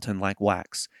mountain like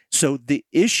wax. So the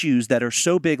issues that are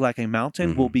so big like a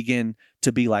mountain will begin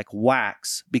to be like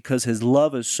wax, because his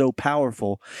love is so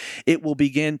powerful. It will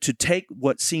begin to take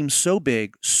what seems so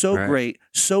big, so great,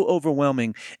 so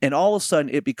overwhelming, and all of a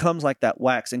sudden it becomes like that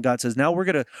wax. And God says, now we're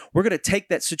gonna take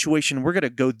that situation, we're gonna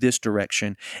go this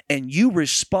direction, and you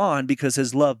respond because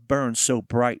his love burns so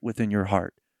bright within your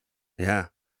heart. Yeah.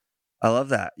 I love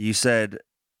that. You said,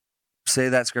 say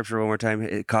that scripture one more time.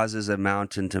 It causes a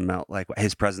mountain to melt like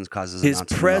his presence causes a His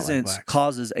mountain presence to melt like wax.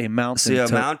 causes a mountain. See, a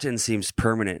mountain seems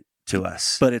permanent to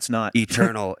us, but it's not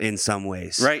eternal in some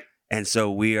ways, right? And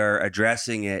so we are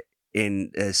addressing it in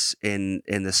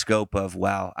the scope of,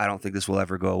 wow, I don't think this will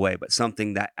ever go away, but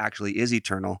something that actually is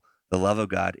eternal, the love of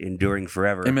God enduring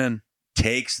forever. Amen.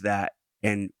 Takes that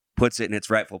and puts it in its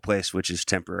rightful place, which is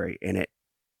temporary in it,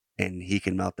 and he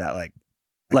can melt that like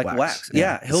wax.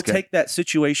 Yeah, he'll take that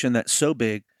situation that's so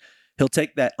big. He'll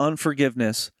take that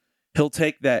unforgiveness. He'll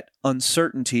take that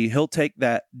uncertainty. He'll take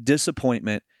that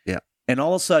disappointment. Yeah. And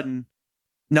all of a sudden,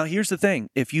 now here's the thing.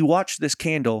 If you watch this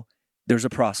candle, there's a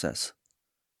process.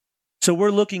 So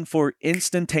we're looking for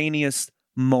instantaneous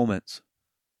moments.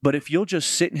 But if you'll just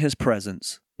sit in his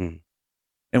presence, and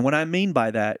what I mean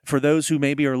by that, for those who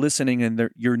maybe are listening and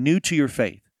you're new to your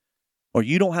faith, or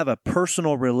you don't have a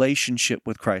personal relationship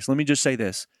with Christ, let me just say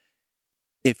this.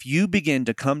 If you begin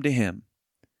to come to him,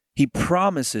 he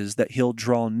promises that he'll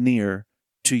draw near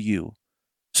to you.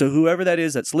 So whoever that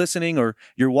is that's listening, or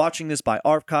you're watching this by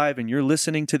archive and you're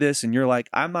listening to this and you're like,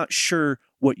 I'm not sure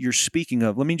what you're speaking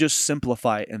of. Let me just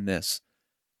simplify it in this.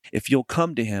 If you'll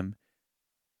come to him,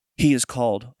 he is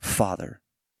called Father.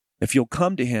 If you'll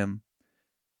come to him,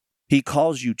 he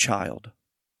calls you child.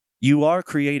 You are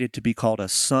created to be called a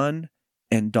son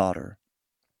and daughter.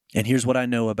 And here's what I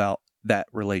know about that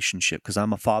relationship, because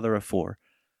I'm a father of 4.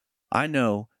 I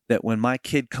know that when my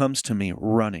kid comes to me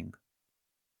running,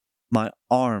 my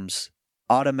arms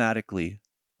automatically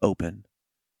open,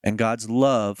 and God's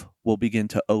love will begin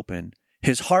to open.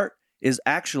 His heart is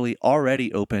actually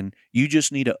already open. You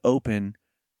just need to open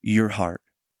your heart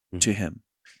to him.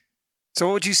 So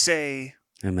what would you say?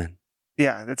 Amen.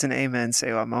 Yeah, that's an amen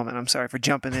Selah moment. I'm sorry for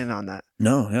jumping in on that.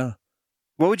 No, yeah.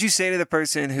 What would you say to the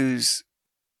person who's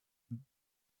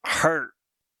hurt,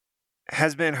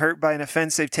 has been hurt by an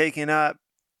offense they've taken up,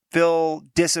 feel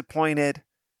disappointed,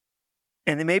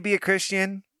 and they may be a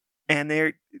Christian, and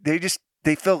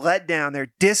they feel let down,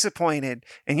 they're disappointed,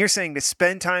 and you're saying to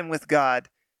spend time with God,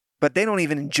 but they don't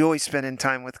even enjoy spending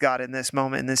time with God in this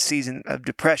moment, in this season of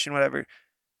depression, whatever.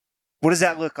 What does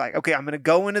that look like? Okay, I'm going to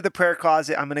go into the prayer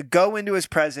closet. I'm going to go into his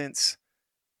presence.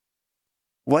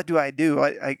 What do I do?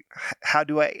 How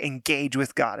do I engage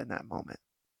with God in that moment?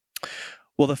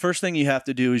 Well, the first thing you have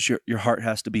to do is your heart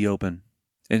has to be open.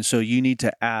 And so you need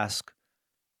to ask.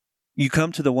 You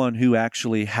come to the one who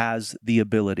actually has the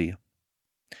ability.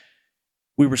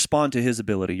 We respond to his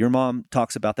ability. Your mom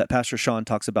talks about that. Pastor Sean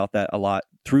talks about that a lot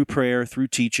through prayer, through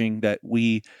teaching, that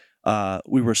we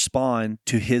respond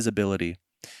to his ability.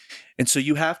 And so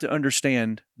you have to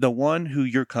understand the one who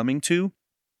you're coming to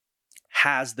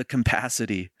has the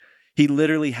capacity. He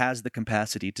literally has the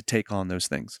capacity to take on those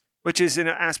things. Which is an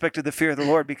aspect of the fear of the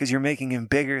Lord, because you're making him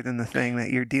bigger than the thing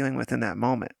that you're dealing with in that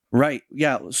moment. Right.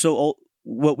 Yeah. So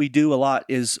what we do a lot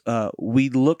is we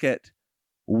look at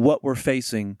what we're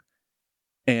facing,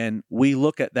 and we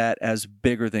look at that as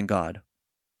bigger than God.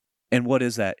 And what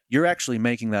is that? You're actually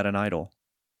making that an idol.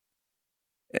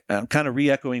 I'm kind of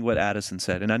re-echoing what Addison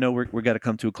said, and I know we're got to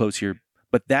come to a close here,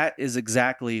 but that is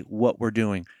exactly what we're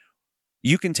doing.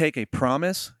 You can take a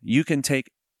promise, you can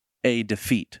take a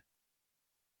defeat,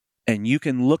 and you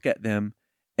can look at them,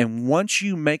 and once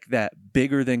you make that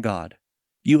bigger than God,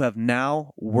 you have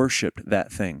now worshiped that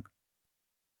thing.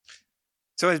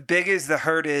 So as big as the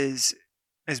hurt is,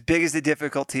 as big as the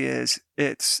difficulty is,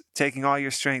 it's taking all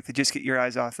your strength to just get your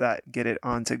eyes off that and get it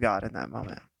onto God in that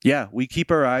moment. Yeah, we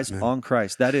keep our eyes on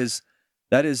Christ. That is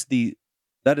the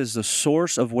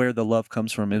source of where the love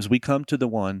comes from, is we come to the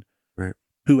one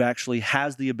who actually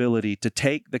has the ability to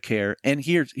take the care. And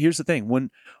here's the thing. When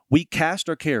we cast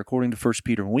our care, according to 1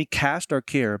 Peter, when we cast our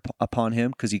care upon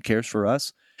him because he cares for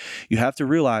us, you have to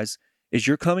realize is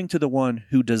you're coming to the one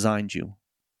who designed you.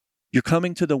 You're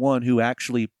coming to the one who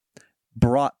actually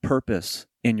brought purpose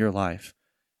in your life.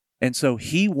 And so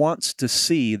he wants to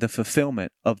see the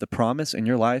fulfillment of the promise in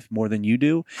your life more than you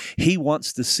do. He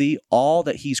wants to see all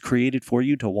that he's created for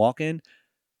you to walk in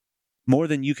more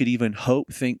than you could even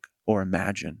hope, think, or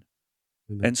imagine.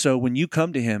 Mm-hmm. And so when you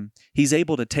come to him, he's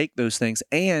able to take those things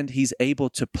and he's able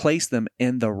to place them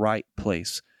in the right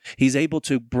place. He's able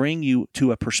to bring you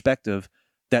to a perspective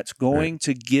that's going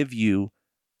to give you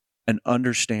an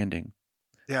understanding.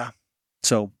 Yeah.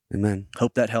 So, amen.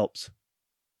 Hope that helps.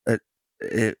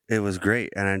 It was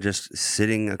great. And I'm just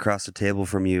sitting across the table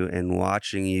from you and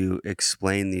watching you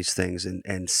explain these things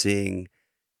and seeing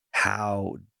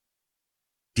how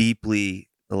deeply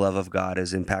the love of God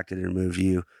has impacted and moved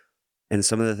you. And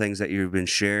some of the things that you've been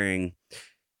sharing,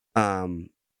 I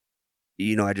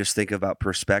just think about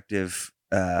perspective.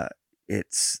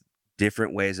 It's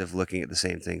different ways of looking at the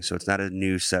same thing. So it's not a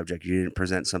new subject. You didn't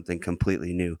present something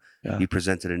completely new. Yeah. You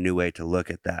presented a new way to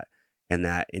look at that. And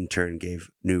that in turn gave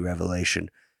new revelation.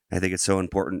 I think it's so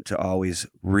important to always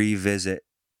revisit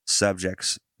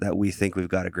subjects that we think we've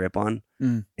got a grip on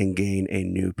and gain a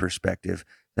new perspective.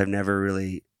 I've never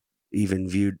really even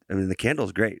viewed. I mean, the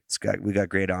candle's great. We got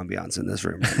great ambiance in this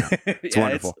room right now. It's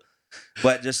wonderful.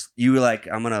 But just you were like,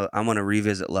 I'm gonna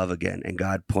revisit love again, and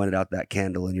God pointed out that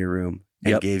candle in your room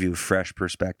and gave you a fresh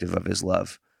perspective of His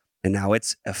love, and now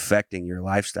it's affecting your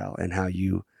lifestyle and how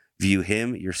you view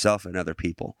Him, yourself, and other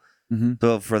people. Mm-hmm.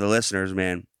 So for the listeners,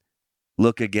 man,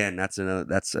 look again. That's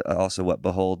also what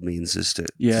behold means, is to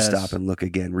stop and look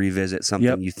again, revisit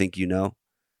something you think you know,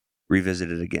 revisit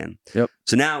it again. Yep.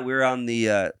 So now we're on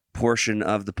the portion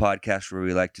of the podcast where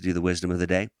we like to do the wisdom of the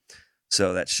day.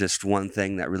 So that's just one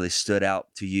thing that really stood out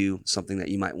to you, something that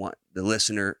you might want the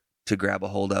listener to grab a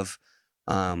hold of.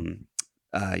 That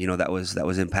was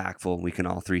impactful. We can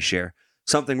all three share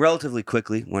something relatively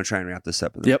quickly. I want to try and wrap this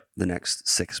up in the next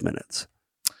 6 minutes.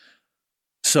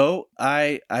 So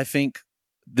I think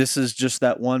this is just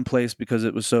that one place, because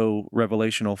it was so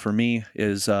revelational for me,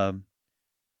 is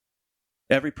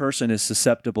every person is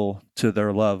susceptible to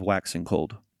their love waxing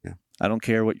cold. Yeah. I don't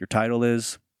care what your title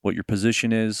is, what your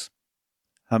position is,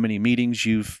 how many meetings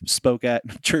you've spoke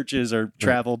at, churches, or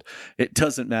traveled. It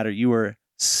doesn't matter. You are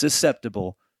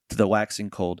susceptible to the waxing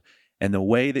cold. And the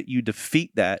way that you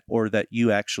defeat that, or that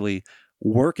you actually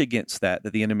work against that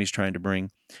the enemy's trying to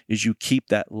bring, is you keep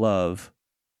that love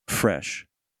fresh.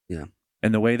 Yeah.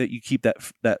 And the way that you keep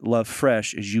that love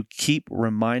fresh is you keep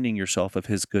reminding yourself of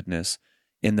His goodness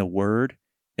in the Word,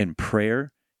 in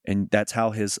prayer, and that's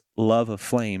how His love of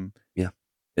flame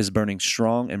is burning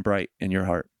strong and bright in your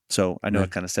heart. So I know I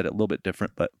kind of said it a little bit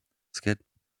different, but it's good.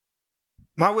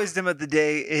 My wisdom of the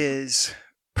day is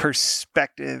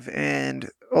perspective. And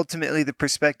ultimately the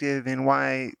perspective and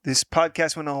why this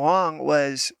podcast went along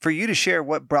was for you to share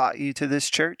what brought you to this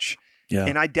church. Yeah.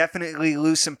 And I definitely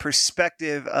lose some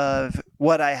perspective of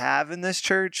what I have in this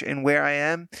church and where I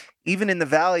am, even in the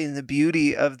valley and the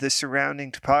beauty of the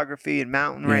surrounding topography and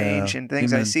mountain range and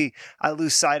things I see. I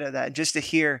lose sight of that. And just to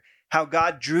hear how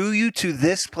God drew you to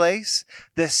this place,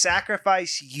 the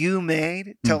sacrifice you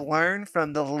made to learn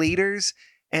from the leaders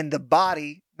and the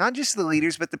body, not just the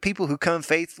leaders, but the people who come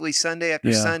faithfully Sunday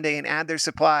after Sunday and add their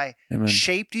supply,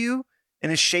 shaped you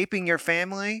and is shaping your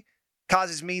family,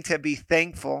 causes me to be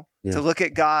thankful, to look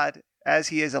at God as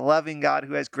he is a loving God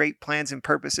who has great plans and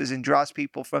purposes and draws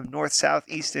people from north, south,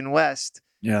 east, and west.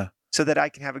 Yeah. So that I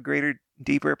can have a greater,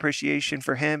 deeper appreciation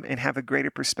for him and have a greater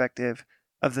perspective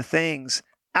of the things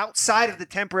outside of the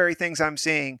temporary things I'm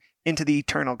seeing into the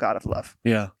eternal God of love.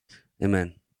 Yeah.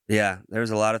 Amen. Yeah,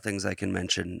 there's a lot of things I can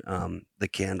mention, the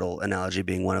candle analogy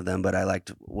being one of them, but I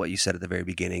liked what you said at the very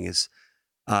beginning is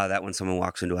that when someone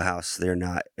walks into a house, they're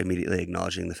not immediately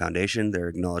acknowledging the foundation. They're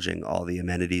acknowledging all the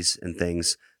amenities and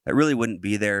things that really wouldn't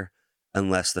be there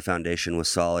unless the foundation was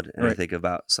solid. And I think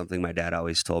about something my dad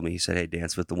always told me. He said, hey,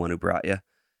 dance with the one who brought you.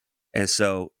 And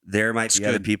so there might be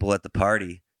other people at the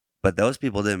party, but those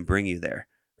people didn't bring you there,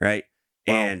 right?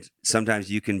 Wow. And sometimes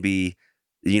you can be,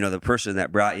 the person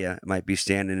that brought you might be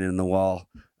standing on the wall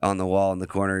in the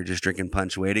corner, just drinking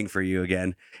punch, waiting for you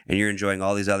again. And you're enjoying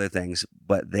all these other things,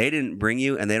 but they didn't bring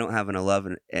you and they don't have a love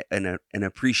and an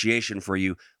appreciation for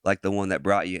you like the one that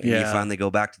brought you. And you finally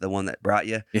go back to the one that brought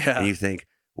you and you think,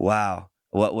 wow,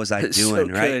 what was I doing? So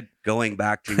right? good. Going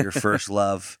back to your first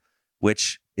love,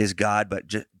 which is God, but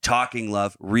just talking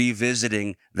love,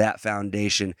 revisiting that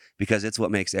foundation because it's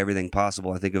what makes everything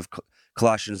possible. I think of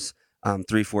Colossians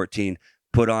 3:14,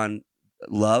 put on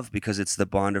love because it's the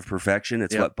bond of perfection.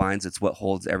 It's what binds. It's what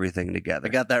holds everything together. I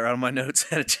got that right on my notes.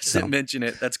 I just didn't mention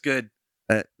it. That's good.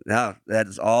 No, that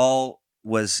is all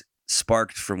was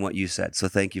sparked from what you said. So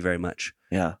thank you very much.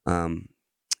 Yeah.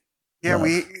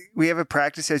 We have a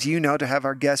practice, as you know, to have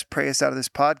our guests pray us out of this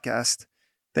podcast.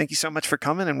 Thank you so much for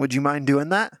coming. And would you mind doing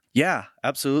that? Yeah,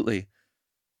 absolutely.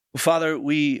 Well, Father,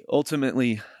 we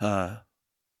ultimately,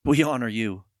 we honor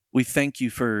you. We thank you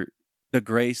for the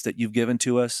grace that you've given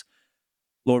to us.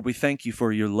 Lord, we thank you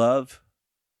for your love,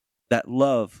 that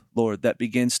love, Lord, that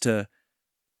begins to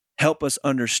help us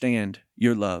understand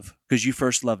your love because you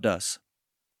first loved us.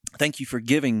 Thank you for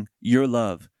giving your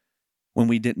love when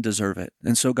we didn't deserve it.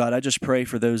 And so, God, I just pray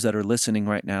for those that are listening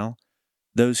right now,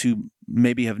 those who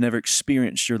maybe have never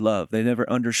experienced your love. They never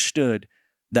understood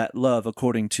that love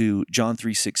according to John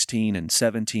 3:16 and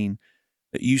 17,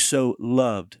 that you so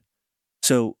loved.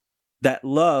 So that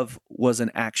love was an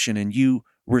action and you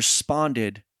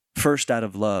responded first out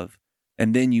of love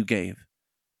and then you gave.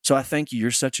 So I thank you.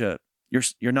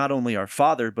 You're not only our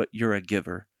Father, but you're a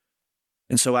giver.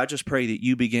 And so I just pray that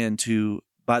you begin to,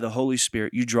 by the Holy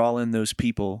Spirit, you draw in those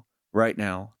people right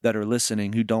now that are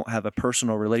listening who don't have a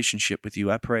personal relationship with you.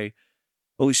 I pray,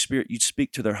 Holy Spirit, you'd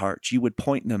speak to their hearts. You would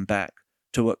point them back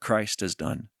to what Christ has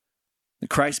done. That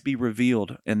Christ be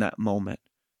revealed in that moment,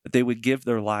 that they would give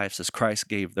their lives as Christ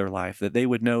gave their life, that they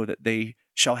would know that they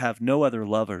shall have no other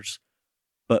lovers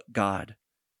but God,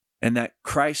 and that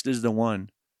Christ is the one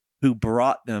who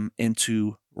brought them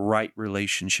into right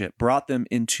relationship, brought them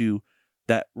into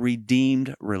that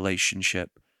redeemed relationship,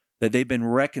 that they've been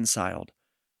reconciled.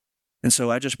 And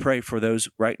so I just pray for those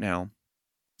right now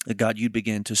that God, you'd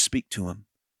begin to speak to them,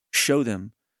 show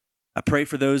them. I pray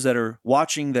for those that are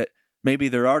watching that maybe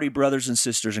they're already brothers and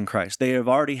sisters in Christ. They have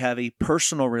already have a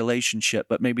personal relationship,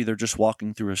 but maybe they're just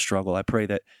walking through a struggle. I pray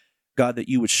that, God, that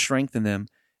you would strengthen them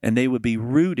and they would be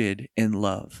rooted in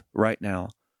love right now.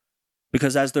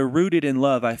 Because as they're rooted in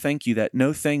love, I thank you that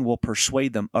no thing will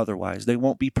persuade them otherwise. They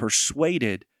won't be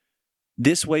persuaded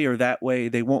this way or that way.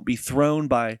 They won't be thrown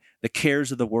by the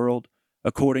cares of the world,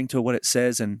 according to what it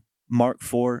says in Mark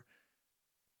 4.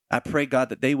 I pray, God,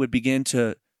 that they would begin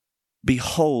to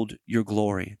behold your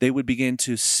glory. They would begin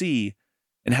to see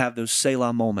and have those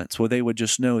Selah moments where they would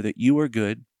just know that you are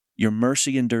good, your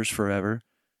mercy endures forever,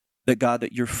 that God,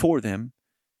 that you're for them.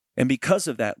 And because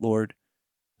of that, Lord,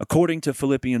 according to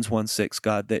Philippians 1:6,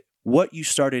 God, that what you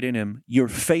started in him, you're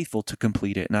faithful to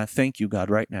complete it. And I thank you, God,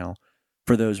 right now,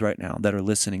 for those right now that are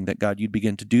listening, that God, you'd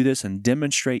begin to do this and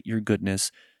demonstrate your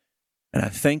goodness. And I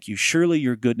thank you. Surely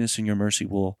your goodness and your mercy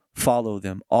will follow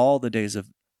them all the days of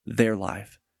their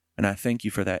life. And I thank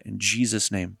you for that in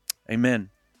Jesus' name. Amen.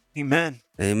 Amen.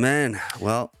 Amen.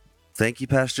 Well, thank you,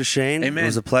 Pastor Shane. Amen. It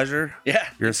was a pleasure. Yeah.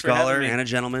 You're a scholar and a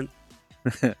gentleman.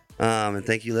 And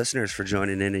thank you, listeners, for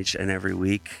joining in each and every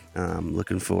week.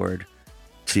 Looking forward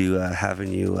to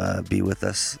having you be with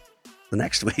us the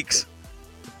next weeks.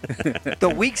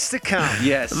 The weeks to come.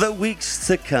 Yes. The weeks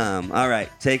to come. All right.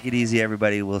 Take it easy,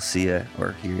 everybody. We'll see you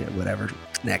or hear you, whatever,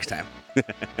 next time.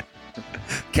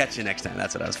 Catch you next time.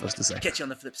 That's what I was supposed to say. Catch you on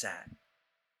the flip side.